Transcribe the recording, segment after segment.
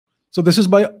So this is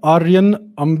by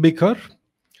Aryan Ambikar.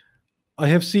 I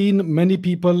have seen many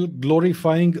people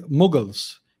glorifying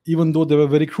Mughals, even though they were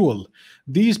very cruel.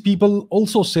 These people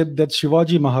also said that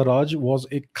Shivaji Maharaj was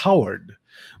a coward.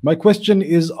 My question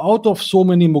is, out of so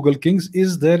many Mughal kings,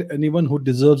 is there anyone who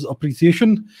deserves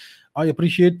appreciation? I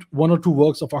appreciate one or two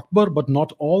works of Akbar, but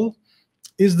not all.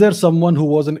 Is there someone who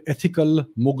was an ethical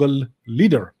Mughal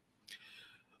leader?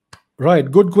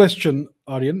 Right, good question,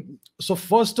 Aryan. So,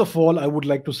 first of all, I would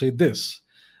like to say this,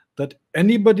 that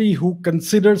anybody who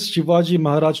considers Shivaji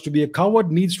Maharaj to be a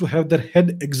coward needs to have their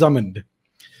head examined.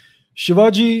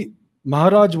 Shivaji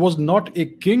Maharaj was not a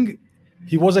king,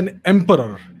 he was an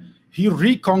emperor. He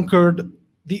reconquered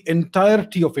the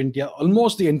entirety of India,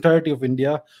 almost the entirety of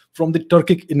India, from the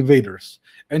Turkic invaders.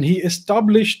 And he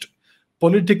established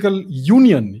political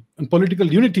union and political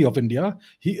unity of India.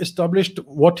 He established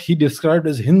what he described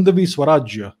as Hindavi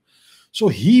Swarajya. So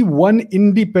he won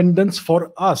independence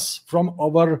for us from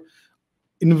our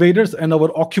invaders and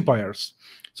our occupiers.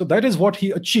 So that is what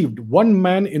he achieved. One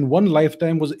man in one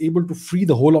lifetime was able to free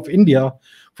the whole of India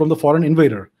from the foreign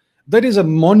invader. That is a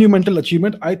monumental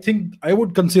achievement. I think I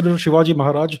would consider Shivaji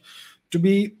Maharaj to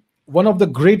be one of the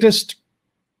greatest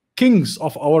kings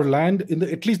of our land in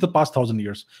at least the past 1,000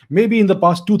 years, maybe in the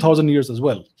past 2,000 years as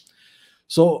well.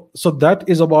 So that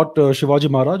is about Shivaji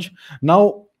Maharaj.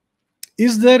 Now,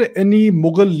 is there any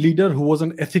Mughal leader who was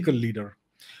an ethical leader?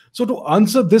 So to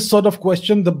answer this sort of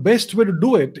question, the best way to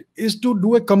do it is to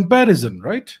do a comparison,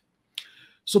 right?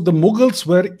 So the Mughals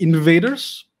were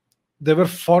invaders. They were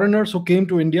foreigners who came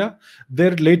to India.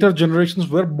 Their later generations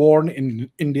were born in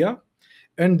India,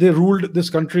 and they ruled this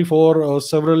country for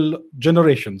several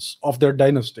generations of their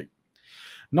dynasty.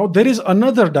 Now, there is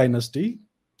another dynasty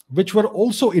which were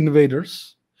also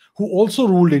invaders who also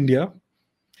ruled India,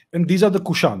 and these are the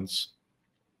Kushans.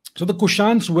 So the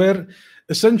Kushans were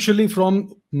essentially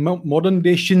from modern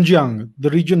day Xinjiang, the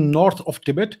region north of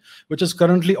Tibet, which is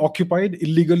currently occupied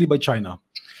illegally by China.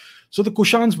 So the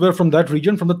Kushans were from that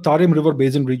region, from the Tarim River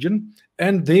Basin region,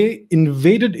 and they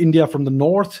invaded India from the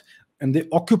north, and they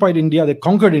occupied India, they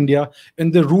conquered India,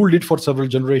 and they ruled it for several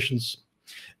generations.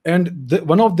 And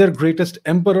one of their greatest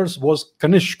emperors was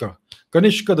Kanishka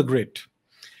the Great.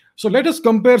 So let us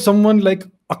compare someone like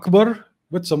Akbar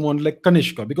with someone like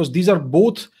Kanishka, because these are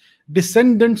both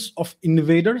descendants of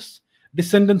invaders,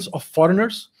 descendants of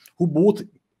foreigners, who both,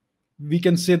 we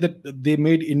can say that they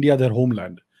made India their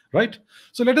homeland, right?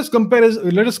 So let us compare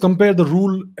the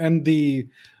rule and the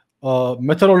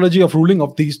methodology of ruling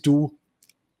of these two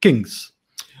kings.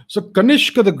 So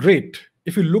Kanishka the Great,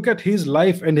 if you look at his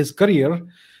life and his career,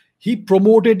 he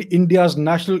promoted India's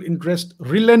national interest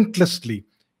relentlessly.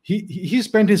 He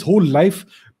spent his whole life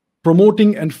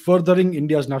promoting and furthering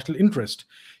India's national interest.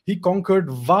 He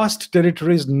conquered vast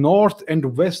territories north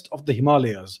and west of the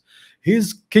Himalayas.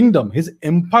 His kingdom, his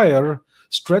empire,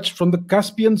 stretched from the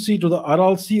Caspian Sea to the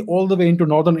Aral Sea, all the way into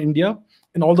northern India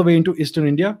and all the way into eastern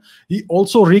India. He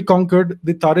also reconquered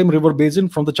the Tarim River Basin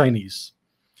from the Chinese.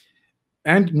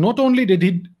 And not only did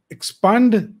he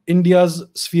expand India's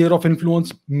sphere of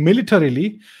influence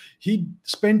militarily, he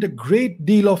spent a great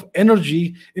deal of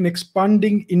energy in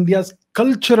expanding India's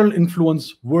cultural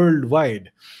influence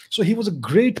worldwide. So he was a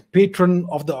great patron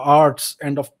of the arts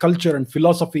and of culture and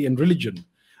philosophy and religion,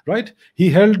 right? He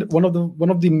held one of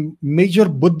the major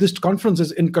Buddhist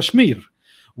conferences in Kashmir,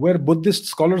 where Buddhist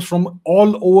scholars from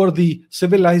all over the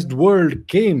civilized world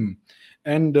came,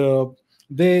 and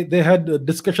they had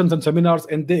discussions and seminars,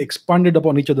 and they expanded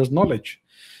upon each other's knowledge.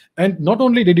 And not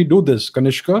only did he do this,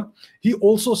 Kanishka, he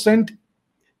also sent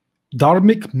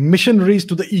dharmic missionaries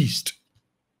to the east.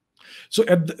 So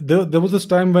there was this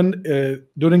time when,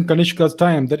 during Kanishka's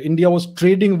time, that India was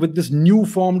trading with this new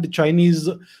formed Chinese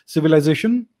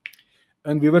civilization.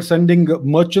 And we were sending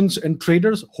merchants and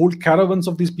traders, whole caravans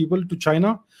of these people to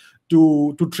China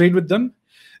to trade with them.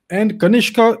 And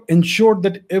Kanishka ensured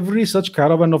that every such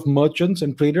caravan of merchants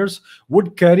and traders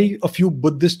would carry a few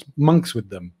Buddhist monks with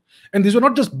them. And these were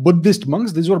not just Buddhist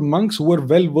monks, these were monks who were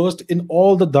well versed in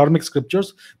all the dharmic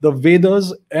scriptures, the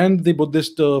Vedas, and the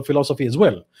Buddhist philosophy as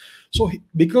well. So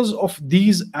because of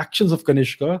these actions of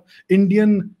Kanishka,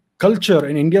 Indian culture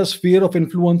and India's sphere of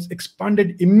influence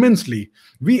expanded immensely.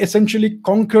 We essentially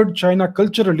conquered China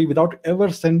culturally without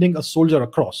ever sending a soldier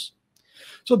across.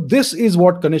 So this is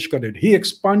what Kanishka did. He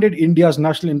expanded India's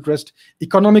national interest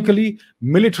economically,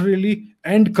 militarily,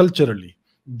 and culturally.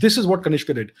 This is what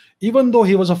Kanishka did. Even though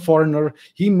he was a foreigner,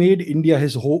 he made India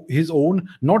his own,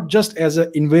 not just as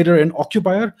an invader and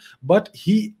occupier, but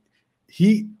he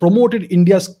promoted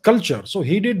India's culture. So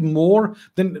he did more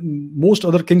than most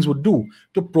other kings would do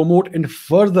to promote and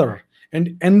further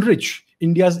and enrich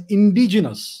India's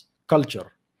indigenous culture.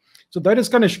 So that is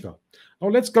Kanishka. Now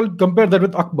let's compare that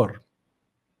with Akbar.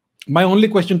 My only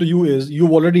question to you is,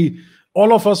 you've already,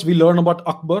 all of us, we learn about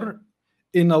Akbar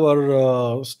in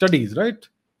our studies, right?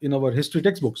 In our history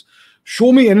textbooks.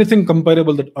 Show me anything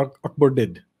comparable that Akbar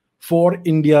did for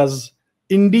India's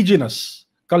indigenous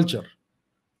culture.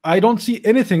 I don't see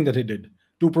anything that he did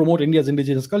to promote India's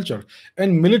indigenous culture.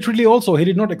 And militarily also, he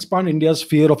did not expand India's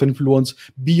sphere of influence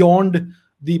beyond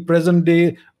the present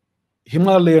day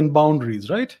Himalayan boundaries,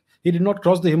 right? He did not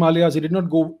cross the Himalayas, he did not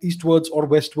go eastwards or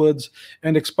westwards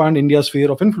and expand India's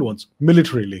sphere of influence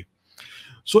militarily.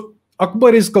 So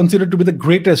Akbar is considered to be the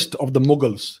greatest of the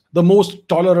Mughals, the most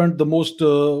tolerant, the most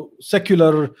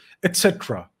secular,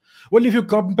 etc. Well, if you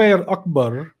compare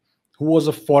Akbar, who was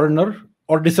a foreigner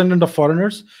or descendant of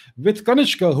foreigners, with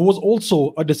Kanishka, who was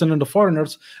also a descendant of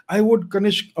foreigners, I would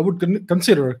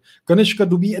consider Kanishka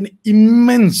to be an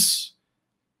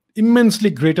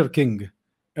immensely greater king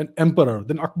and emperor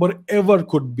than Akbar ever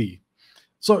could be.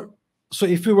 So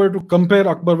if you were to compare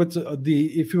Akbar with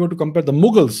if you were to compare the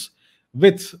Mughals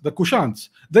with the Kushans,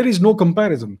 there is no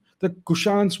comparison. The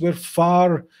Kushans were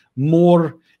far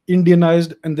more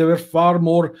Indianized, and they were far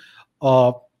more.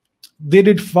 They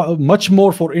did much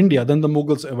more for India than the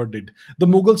Mughals ever did. The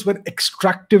Mughals were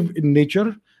extractive in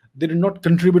nature. They did not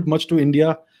contribute much to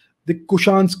India. The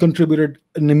Kushans contributed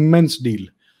an immense deal.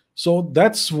 So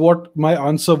that's what my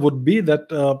answer would be,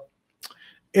 that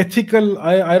ethical,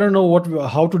 I don't know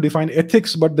how to define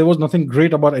ethics, but there was nothing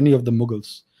great about any of the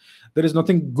Mughals. There is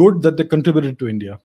nothing good that they contributed to India.